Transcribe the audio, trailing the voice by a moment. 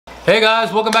Hey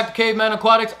guys, welcome back to KaveMan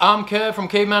Aquatics. I'm Kev from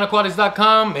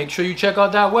KaveManAquatics.com. Make sure you check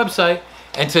out that website.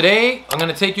 And today, I'm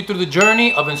going to take you through the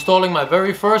journey of installing my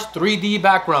very first 3D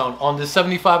background on this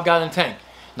 75-gallon tank.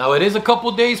 Now, it is a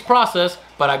couple days process,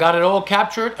 but I got it all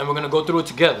captured and we're going to go through it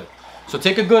together. So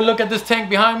take a good look at this tank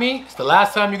behind me. It's the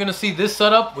last time you're going to see this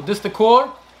setup with this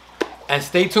decor. And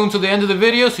stay tuned to the end of the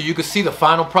video so you can see the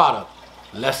final product.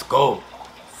 Let's go.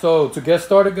 So to get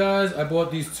started, guys, I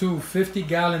bought these two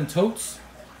 50-gallon totes.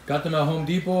 Got them at Home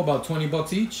Depot, about 20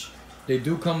 bucks each. They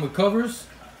do come with covers.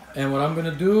 And what I'm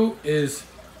gonna do is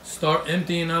start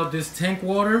emptying out this tank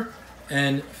water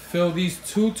and fill these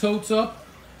two totes up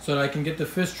so that I can get the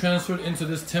fish transferred into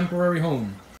this temporary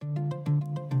home.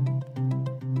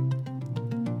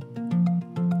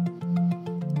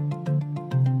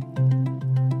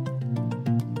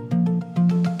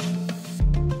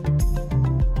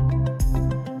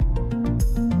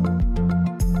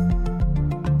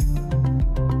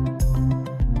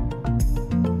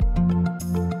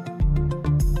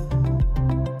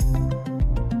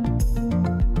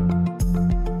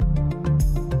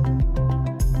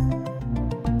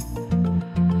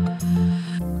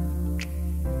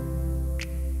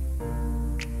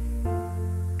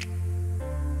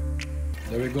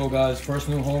 There we go, guys, first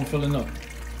new home filling up.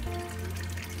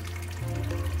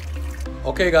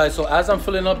 Okay guys, so as I'm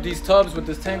filling up these tubs with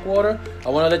this tank water, I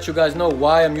want to let you guys know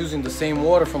why I'm using the same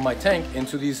water from my tank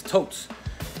into these totes.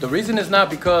 The reason is not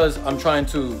because I'm trying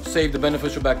to save the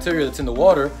beneficial bacteria that's in the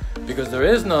water, because there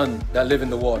is none that live in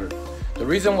the water. The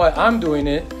reason why I'm doing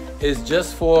it is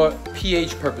just for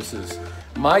pH purposes.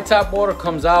 My tap water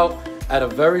comes out at a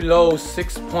very low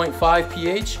 6.5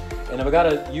 pH, and I've got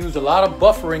to use a lot of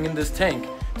buffering in this tank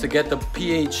to get the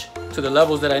pH to the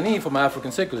levels that I need for my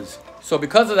African cichlids. So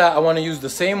because of that, I want to use the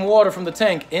same water from the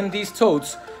tank in these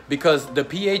totes because the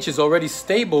pH is already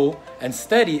stable and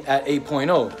steady at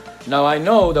 8.0. Now I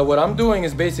know that what I'm doing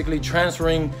is basically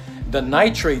transferring the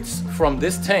nitrates from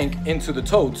this tank into the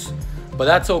totes, but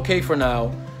that's okay for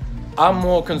now. I'm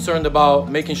more concerned about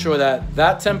making sure that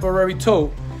that temporary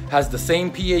tote has the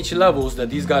same pH levels that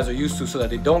these guys are used to so that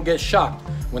they don't get shocked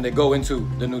when they go into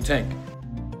the new tank.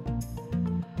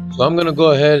 So I'm gonna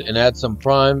go ahead and add some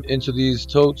prime into these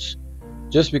totes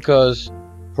just because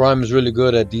prime is really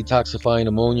good at detoxifying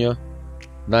ammonia,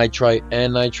 nitrite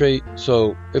and nitrate.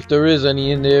 So if there is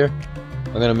any in there,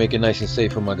 I'm gonna make it nice and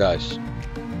safe for my guys.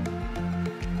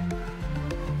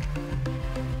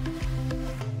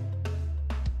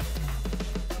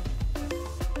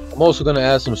 I'm also gonna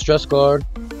add some stress guard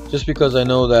just because I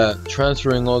know that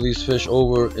transferring all these fish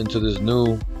over into this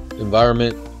new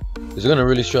environment is going to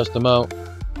really stress them out.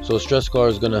 So stress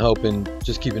guard is going to help in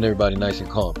just keeping everybody nice and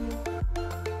calm.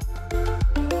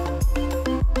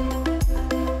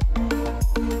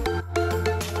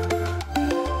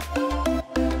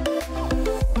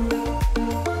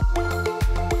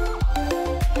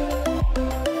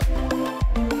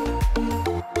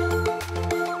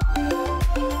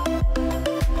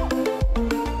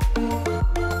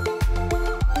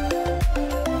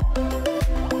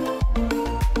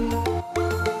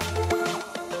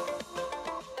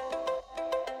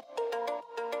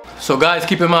 So guys,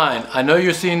 keep in mind, I know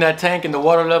you're seeing that tank and the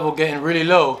water level getting really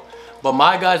low, but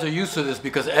my guys are used to this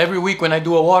because every week when I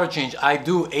do a water change, I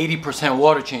do 80%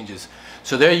 water changes.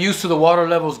 So they're used to the water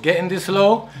levels getting this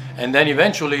low and then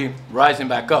eventually rising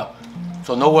back up.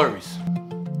 So no worries.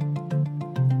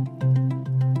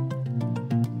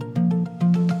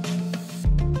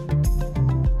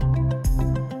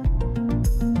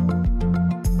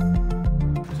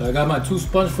 So I got my two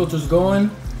sponge filters going.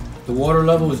 The water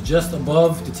level is just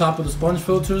above the top of the sponge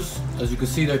filters. As you can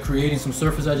see, they're creating some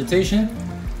surface agitation.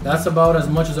 That's about as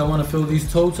much as I want to fill these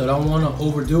totes. I don't want to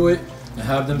overdo it and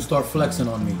have them start flexing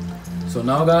on me. So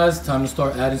now guys, time to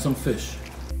start adding some fish.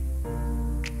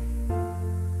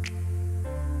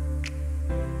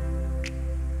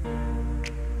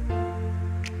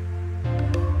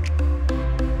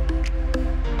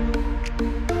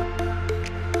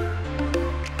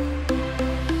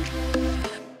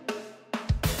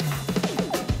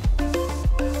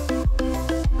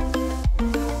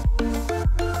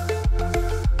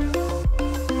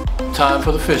 Time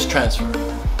for the fish transfer.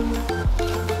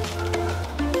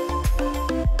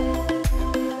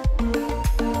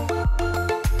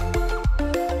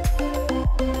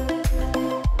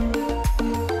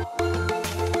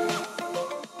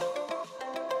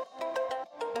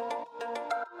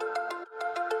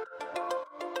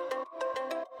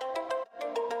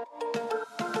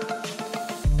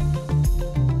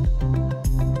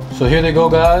 So here they go,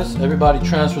 guys. Everybody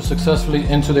transferred successfully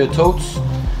into their totes.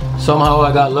 Somehow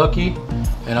I got lucky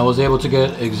and I was able to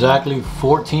get exactly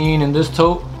 14 in this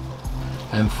tote.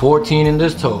 and 14 in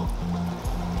this tote.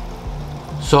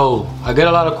 So I get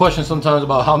a lot of questions sometimes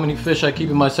about how many fish I keep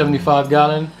in my 75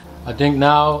 gallon. I think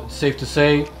now it's safe to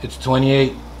say it's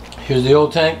 28. Here's the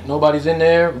old tank, nobody's in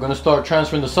there. We're gonna start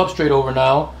transferring the substrate over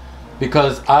now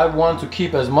because I want to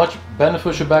keep as much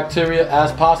beneficial bacteria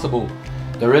as possible.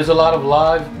 There is a lot of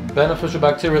live beneficial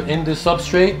bacteria in this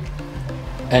substrate,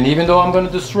 and even though I'm gonna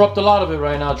disrupt a lot of it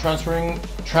right now,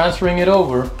 transferring it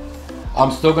over,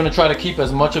 I'm still gonna try to keep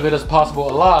as much of it as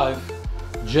possible alive,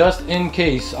 just in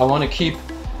case I wanna keep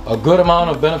a good amount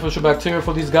of beneficial bacteria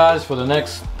for these guys for the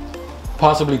next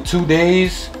possibly 2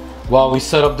 days while we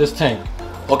set up this tank.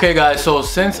 Okay guys, so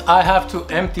since I have to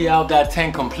empty out that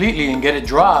tank completely and get it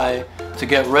dry to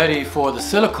get ready for the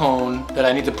silicone that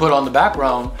I need to put on the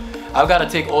background, I've got to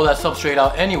take all that substrate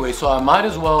out anyway, so I might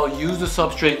as well use the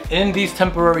substrate in these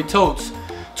temporary totes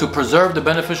to preserve the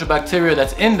beneficial bacteria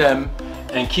that's in them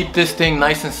and keep this thing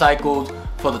nice and cycled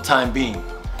for the time being.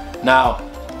 Now,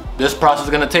 this process is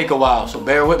going to take a while, so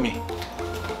bear with me.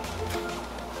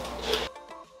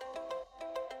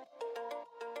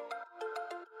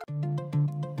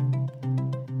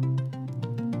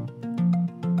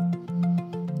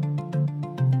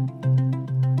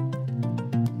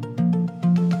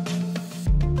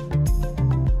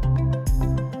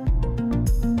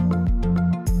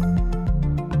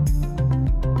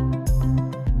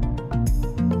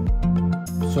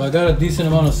 So I got a decent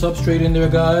amount of substrate in there,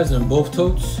 guys, in both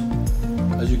totes.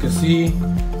 As you can see,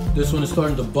 this one is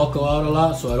starting to buckle out a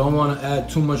lot, so I don't want to add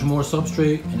too much more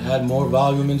substrate and add more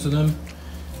volume into them.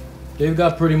 They've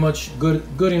got pretty much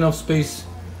good enough space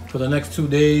for the next 2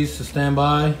 days to stand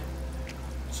by.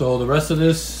 So the rest of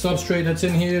this substrate that's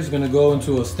in here is going to go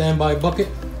into a standby bucket,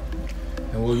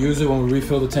 and we'll use it when we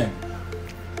refill the tank.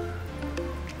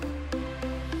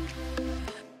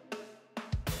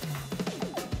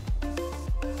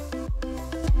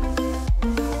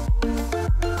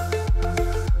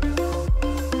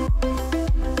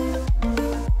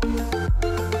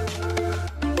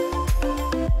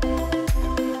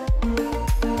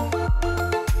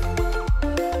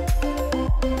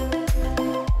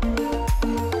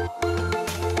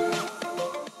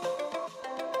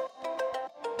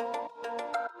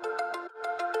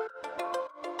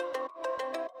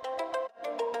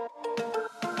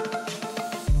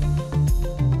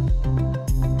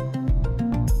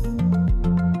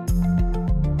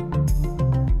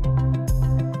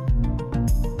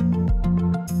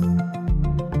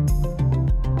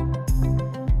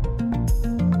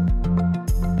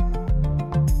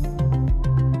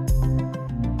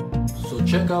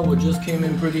 Check out what just came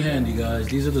in pretty handy, guys.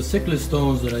 These are the cichlid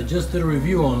stones that I just did a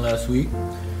review on last week.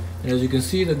 And as you can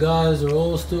see, the guys are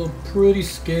all still pretty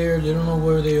scared. They don't know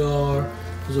where they are.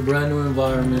 It's a brand new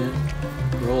environment.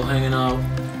 They're all hanging out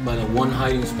by the one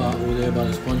hiding spot over there by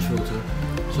the sponge filter.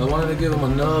 So I wanted to give them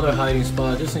another hiding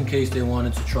spot just in case they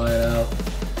wanted to try it out.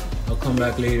 I'll come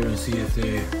back later and see if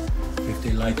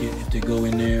they like it, if they go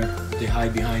in there, if they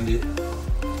hide behind it.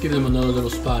 Give them another little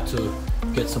spot to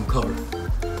get some cover.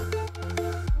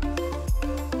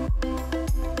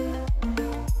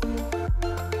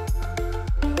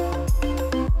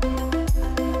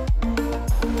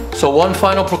 So one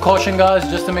final precaution, guys,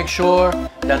 just to make sure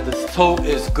that this tote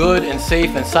is good and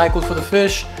safe and cycled for the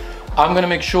fish, I'm gonna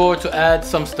make sure to add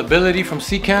some stability from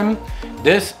Chem.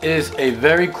 This is a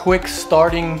very quick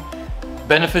starting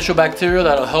beneficial bacteria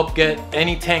that'll help get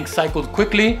any tank cycled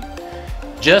quickly.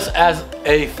 Just as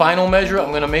a final measure,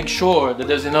 I'm gonna make sure that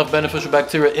there's enough beneficial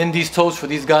bacteria in these totes for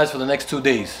these guys for the next 2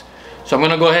 days. So I'm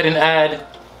gonna go ahead and add, it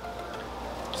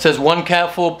says 1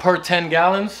 capful per 10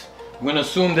 gallons. I'm going to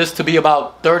assume this to be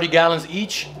about 30 gallons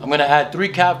each. I'm going to add 3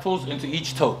 capfuls into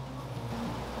each tote.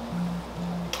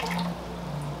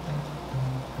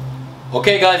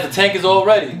 Okay guys, the tank is all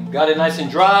ready. Got it nice and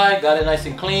dry, got it nice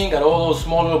and clean, got all those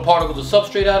small little particles of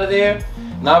substrate out of there.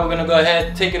 Now we're going to go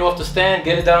ahead, take it off the stand,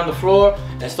 get it down on the floor,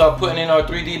 and start putting in our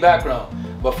 3D background.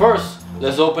 But first,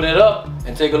 let's open it up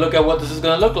and take a look at what this is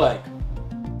going to look like.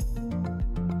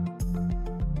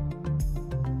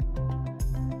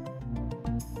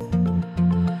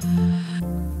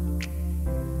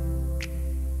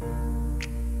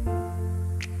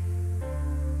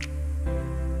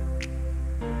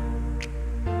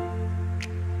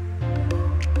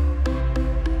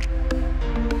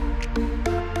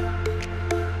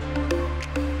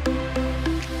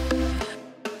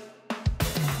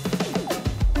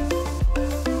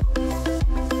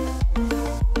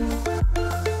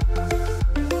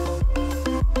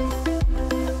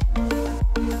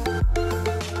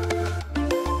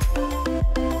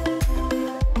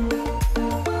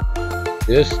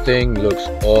 This thing looks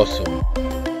awesome.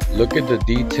 Look at the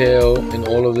detail in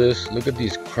all of this. Look at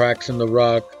these cracks in the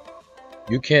rock.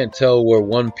 You can't tell where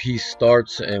one piece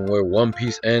starts and where one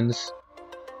piece ends.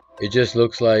 It just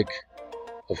looks like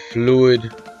a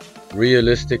fluid,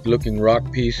 realistic looking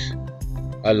rock piece.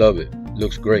 I love it.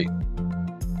 Looks great.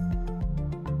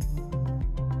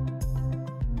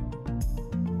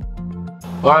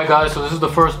 Alright guys, so this is the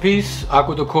first piece.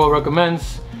 Aquadecor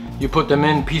recommends you put them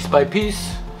in piece by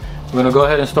piece. We're gonna go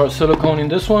ahead and start siliconing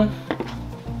this one.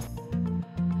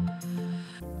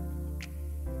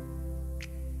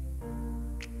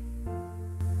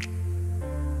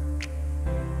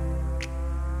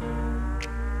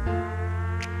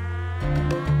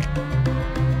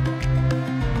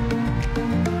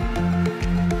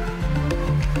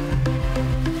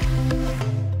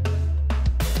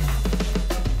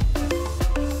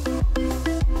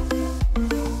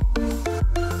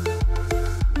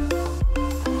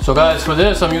 So guys, for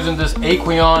this, I'm using this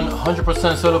Aquarium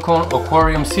 100% silicone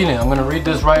aquarium sealant. I'm gonna read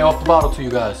this right off the bottle to you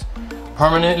guys.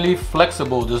 Permanently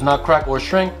flexible, does not crack or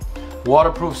shrink.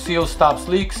 Waterproof seal, stops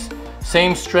leaks.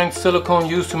 Same strength silicone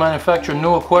used to manufacture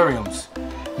new aquariums.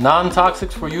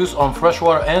 Non-toxic for use on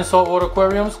freshwater and saltwater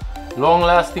aquariums.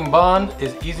 Long-lasting bond,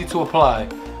 is easy to apply.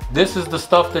 This is the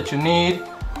stuff that you need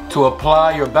to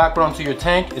apply your background to your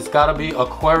tank. It's gotta be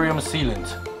aquarium sealant.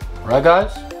 Right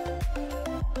guys?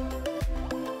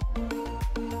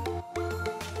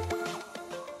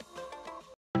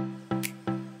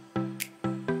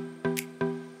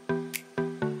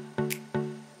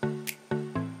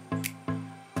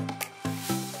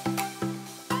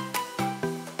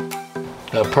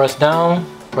 Press down,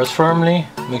 press firmly,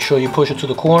 make sure you push it to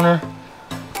the corner.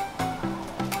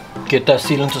 Get that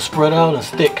sealant to spread out and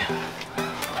stick.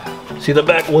 See, the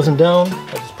back wasn't down,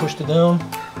 I just pushed it down.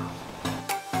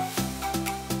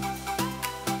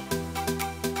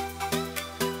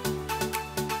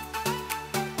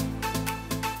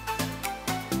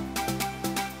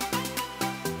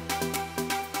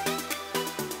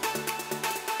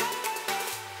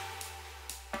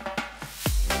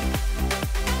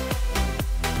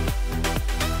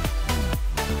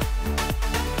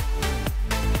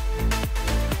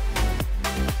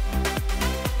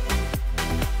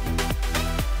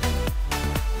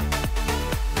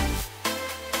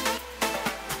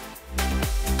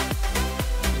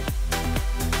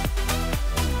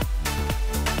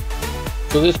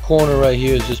 So this corner right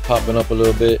here is just popping up a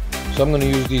little bit. So I'm going to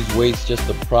use these weights just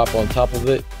to prop on top of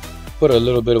it. Put a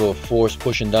little bit of a force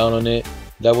pushing down on it.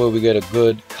 That way we get a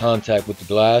good contact with the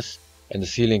glass and the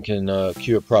sealant can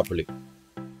cure properly.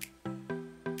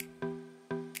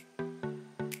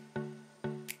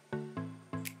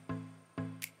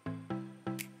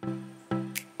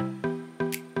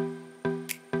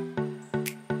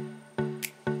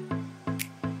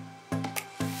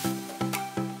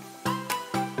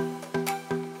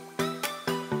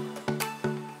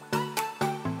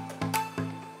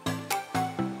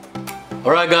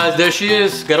 Alright guys, there she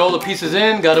is. Got all the pieces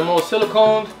in, got them all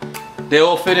siliconed. They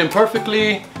all fit in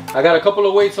perfectly. I got a couple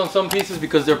of weights on some pieces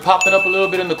because they're popping up a little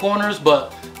bit in the corners,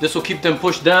 but this will keep them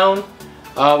pushed down.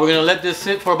 We're gonna let this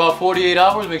sit for about 48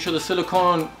 hours, make sure the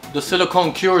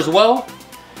silicone cures well.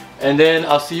 And then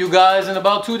I'll see you guys in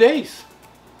about 2 days.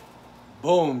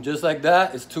 Boom, just like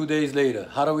that, it's 2 days later.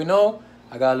 How do we know?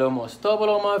 I got a little more stubble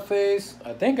on my face.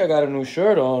 I think I got a new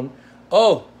shirt on.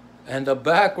 Oh, and the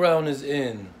background is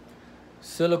in.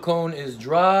 Silicone is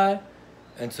dry,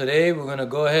 and today we're gonna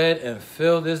go ahead and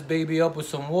fill this baby up with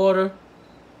some water.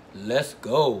 Let's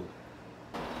go.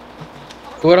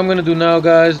 So what I'm gonna do now,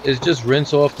 guys, is just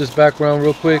rinse off this background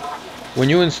real quick.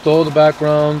 When you install the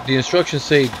background, the instructions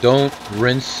say don't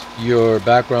rinse your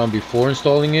background before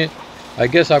installing it. I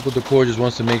guess Aquadecor just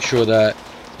wants to make sure that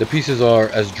the pieces are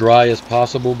as dry as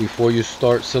possible before you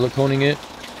start siliconing it.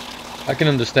 I can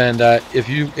understand that. If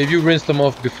you rinse them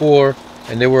off before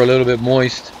and they were a little bit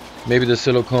moist, maybe the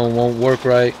silicone won't work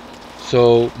right.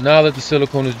 So now that the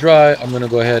silicone is dry, I'm gonna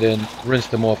go ahead and rinse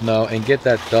them off now and get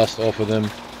that dust off of them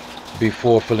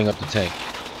before filling up the tank.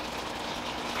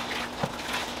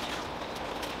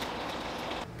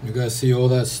 You guys see all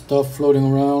that stuff floating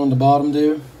around on the bottom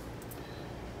there?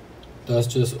 That's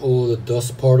just all the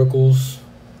dust particles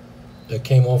that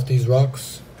came off these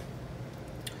rocks.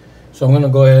 So I'm gonna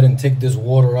go ahead and take this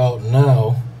water out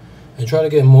now and try to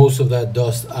get most of that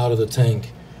dust out of the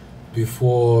tank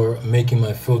before making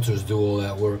my filters do all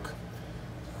that work.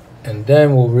 And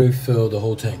then we'll refill the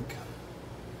whole tank.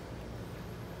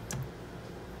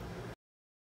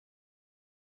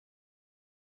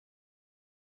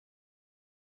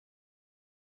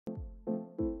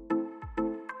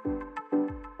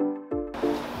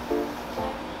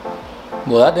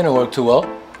 Well, that didn't work too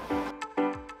well.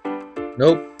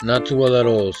 Nope, not too well at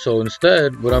all. So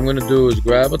instead, what I'm gonna do is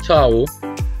grab a towel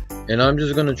and I'm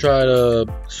just gonna try to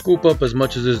scoop up as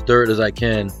much of this dirt as I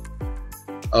can,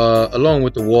 along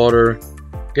with the water.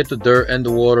 Get the dirt and the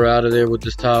water out of there with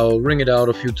this towel, wring it out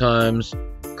a few times,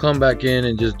 come back in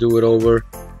and just do it over.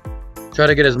 Try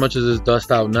to get as much of this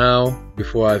dust out now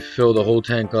before I fill the whole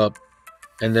tank up,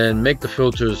 and then make the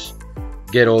filters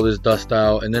get all this dust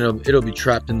out, and then it'll be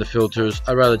trapped in the filters.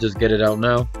 I'd rather just get it out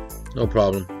now, no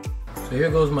problem. So here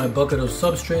goes my bucket of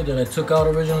substrate that I took out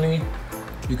originally.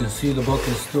 You can see the bucket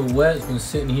is still wet. It's been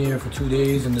sitting here for 2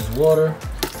 days in this water.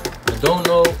 I don't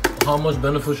know how much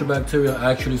beneficial bacteria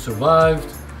actually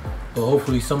survived, but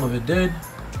hopefully some of it did.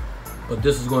 But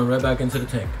this is going right back into the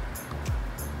tank.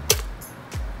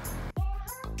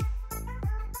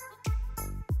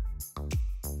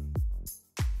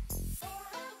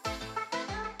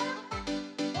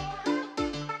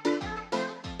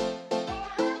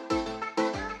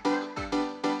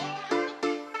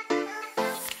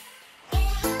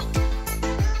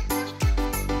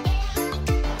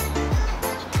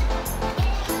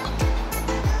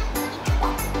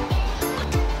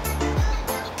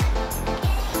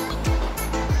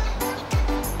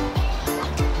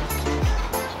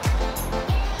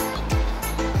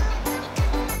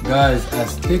 Guys,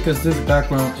 as thick as this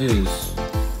background is,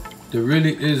 there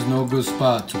really is no good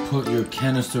spot to put your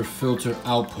canister filter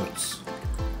outputs.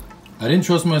 I didn't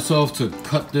trust myself to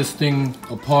cut this thing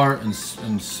apart and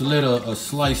slit a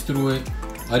slice through it.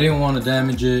 I didn't want to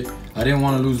damage it. I didn't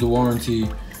want to lose the warranty.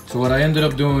 So what I ended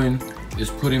up doing is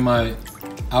putting my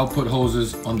output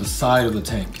hoses on the side of the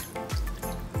tank.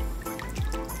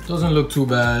 Doesn't look too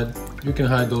bad. You can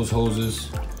hide those hoses.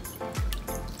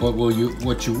 But what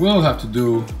you will have to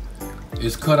do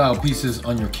is cut out pieces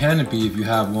on your canopy if you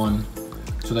have one,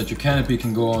 so that your canopy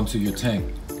can go onto your tank.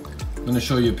 I'm gonna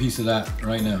show you a piece of that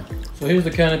right now. So here's the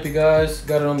canopy, guys.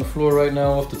 Got it on the floor right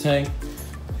now off the tank.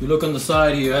 If you look on the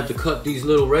side here, I had to cut these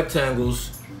little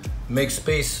rectangles, make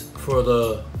space for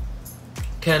the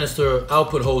canister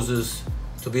output hoses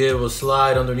to be able to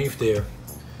slide underneath there.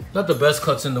 Not the best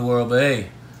cuts in the world, but hey,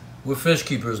 we're fish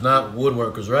keepers, not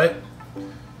woodworkers, right?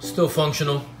 Still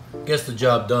functional, gets the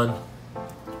job done.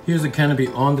 Here's the canopy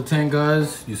on the tank,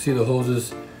 guys. You see the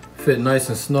hoses fit nice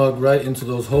and snug right into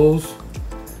those holes.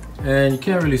 And you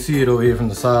can't really see it over here from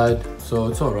the side, so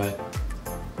it's all right.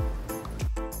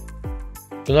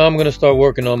 So now I'm gonna start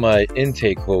working on my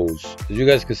intake hose. As you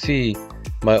guys can see,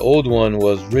 my old one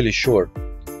was really short.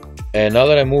 And now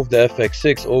that I moved the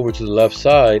FX6 over to the left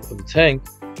side of the tank,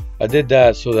 I did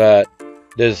that so that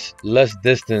there's less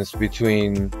distance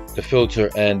between the filter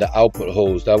and the output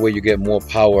hose. That way you get more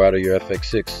power out of your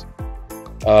FX6.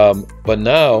 But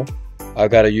now I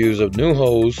gotta use a new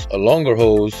hose, a longer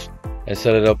hose, and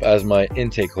set it up as my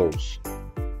intake hose.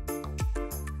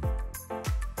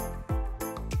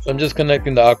 So I'm just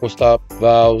connecting the aqua stop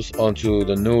valves onto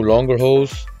the new longer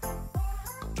hose.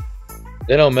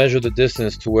 Then I'll measure the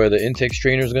distance to where the intake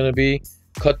strainer is gonna be,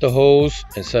 cut the hose,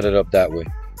 and set it up that way.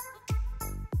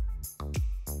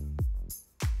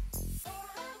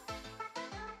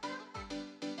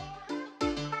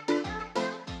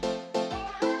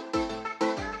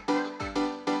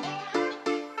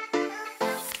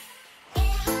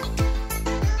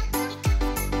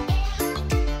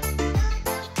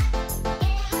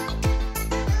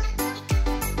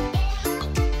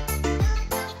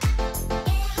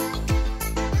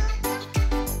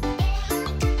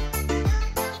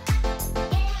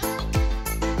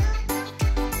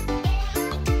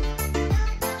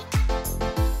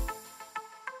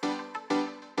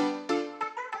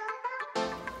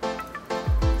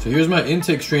 So here's my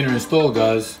intake strainer installed,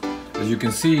 guys. As you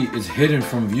can see, it's hidden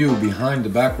from view behind the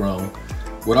background.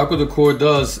 What Aquadecor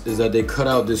does is that they cut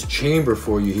out this chamber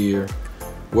for you here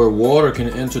where water can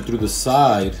enter through the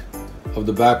side of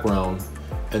the background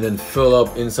and then fill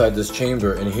up inside this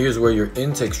chamber. And here's where your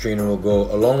intake strainer will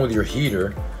go along with your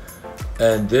heater.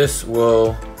 And this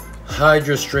will hide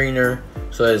your strainer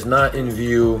so that it's not in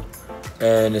view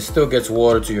and it still gets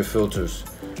water to your filters.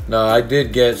 Now I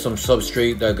did get some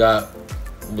substrate that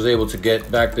was able to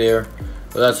get back there,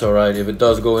 but that's all right. If it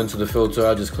does go into the filter,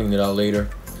 I'll just clean it out later.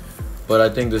 But I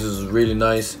think this is really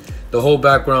nice. The whole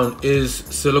background is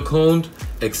siliconed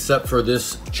except for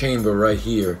this chamber right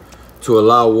here to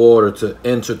allow water to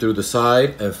enter through the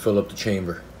side and fill up the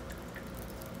chamber.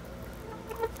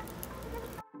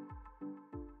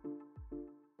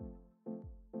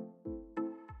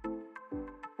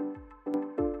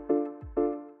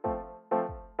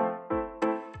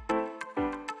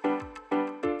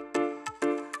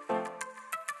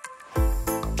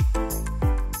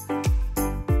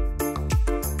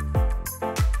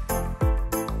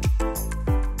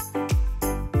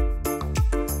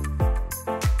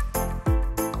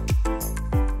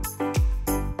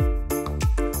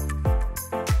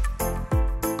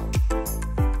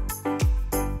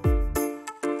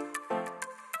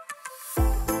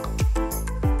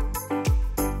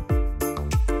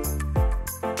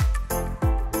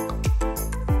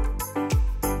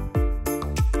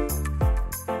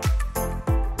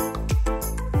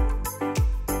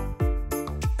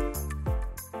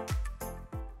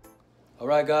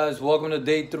 Alright guys, welcome to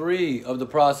day 3 of the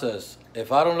process.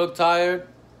 If I don't look tired,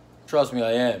 trust me,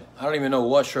 I am. I don't even know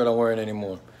what shirt I'm wearing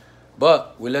anymore.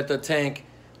 But we let the tank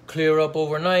clear up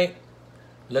overnight,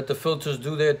 let the filters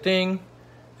do their thing,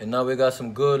 and now we got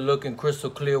some good looking crystal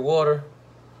clear water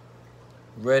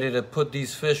ready to put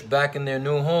these fish back in their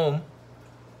new home.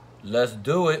 Let's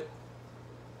do it.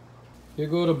 Here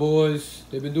go the boys.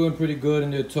 They've been doing pretty good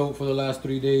in their tote for the last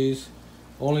 3 days.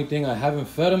 Only thing, I haven't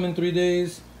fed them in 3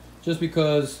 days just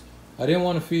because I didn't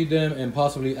want to feed them and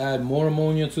possibly add more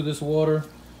ammonia to this water,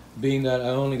 being that I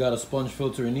only got a sponge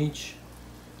filter in each.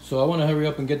 So I want to hurry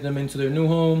up and get them into their new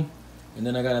home, and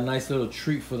then I got a nice little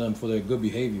treat for them for their good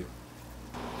behavior.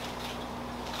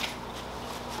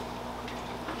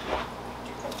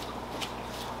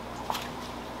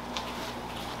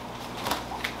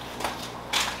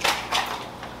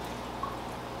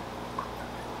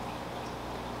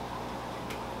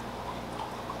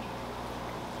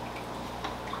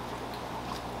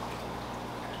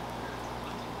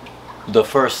 The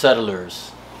first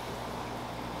settlers.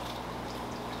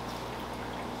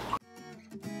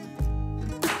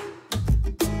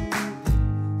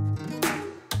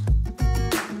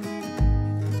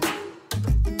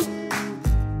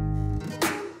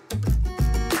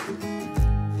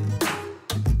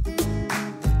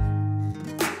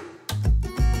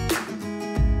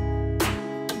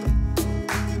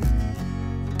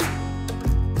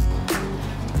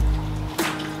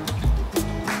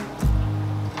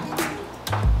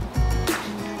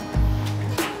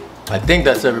 I think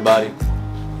that's everybody.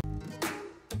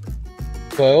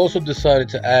 So I also decided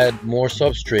to add more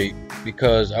substrate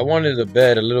because I wanted the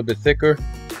bed a little bit thicker.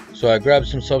 So I grabbed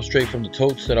some substrate from the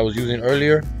totes that I was using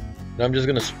earlier, and I'm just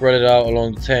gonna spread it out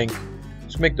along the tank.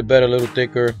 Just make the bed a little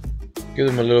thicker, give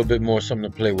them a little bit more something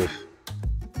to play with.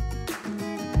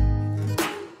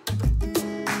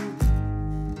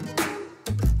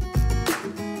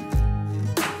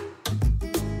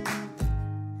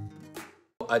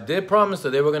 I did promise that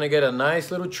they were gonna get a nice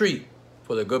little treat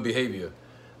for their good behavior.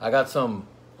 I got some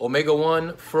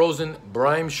omega-1 frozen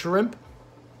brine shrimp.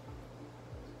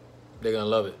 They're gonna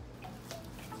love it.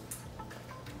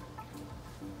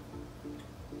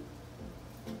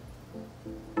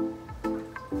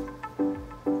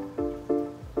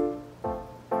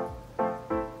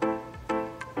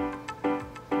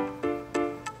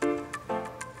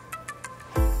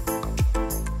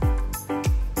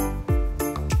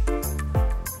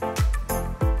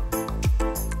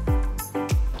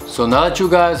 So now that you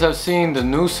guys have seen the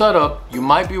new setup, you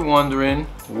might be wondering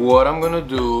what I'm gonna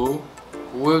do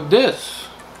with this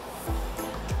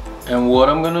and what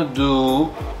I'm gonna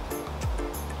do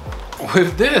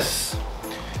with this.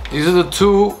 These are the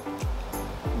 2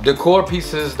 decor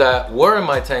pieces that were in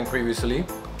my tank previously.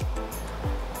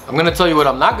 I'm gonna tell you what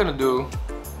I'm not gonna do.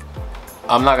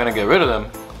 I'm not gonna get rid of them.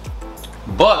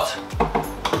 But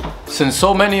since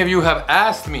so many of you have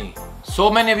asked me,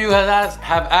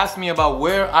 have asked me about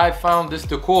where I found this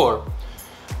decor,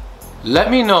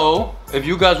 let me know if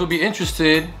you guys would be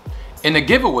interested in a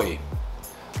giveaway.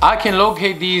 I can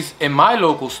locate these in my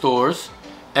local stores,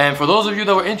 and for those of you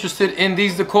that were interested in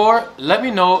these decor, let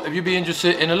me know if you'd be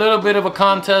interested in a little bit of a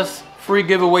contest, free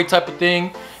giveaway type of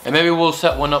thing, and maybe we'll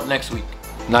set one up next week.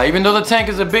 Now, even though the tank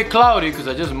is a bit cloudy because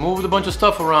I just moved a bunch of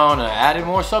stuff around and I added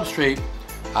more substrate,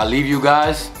 I'll leave you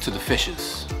guys to the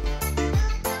fishes.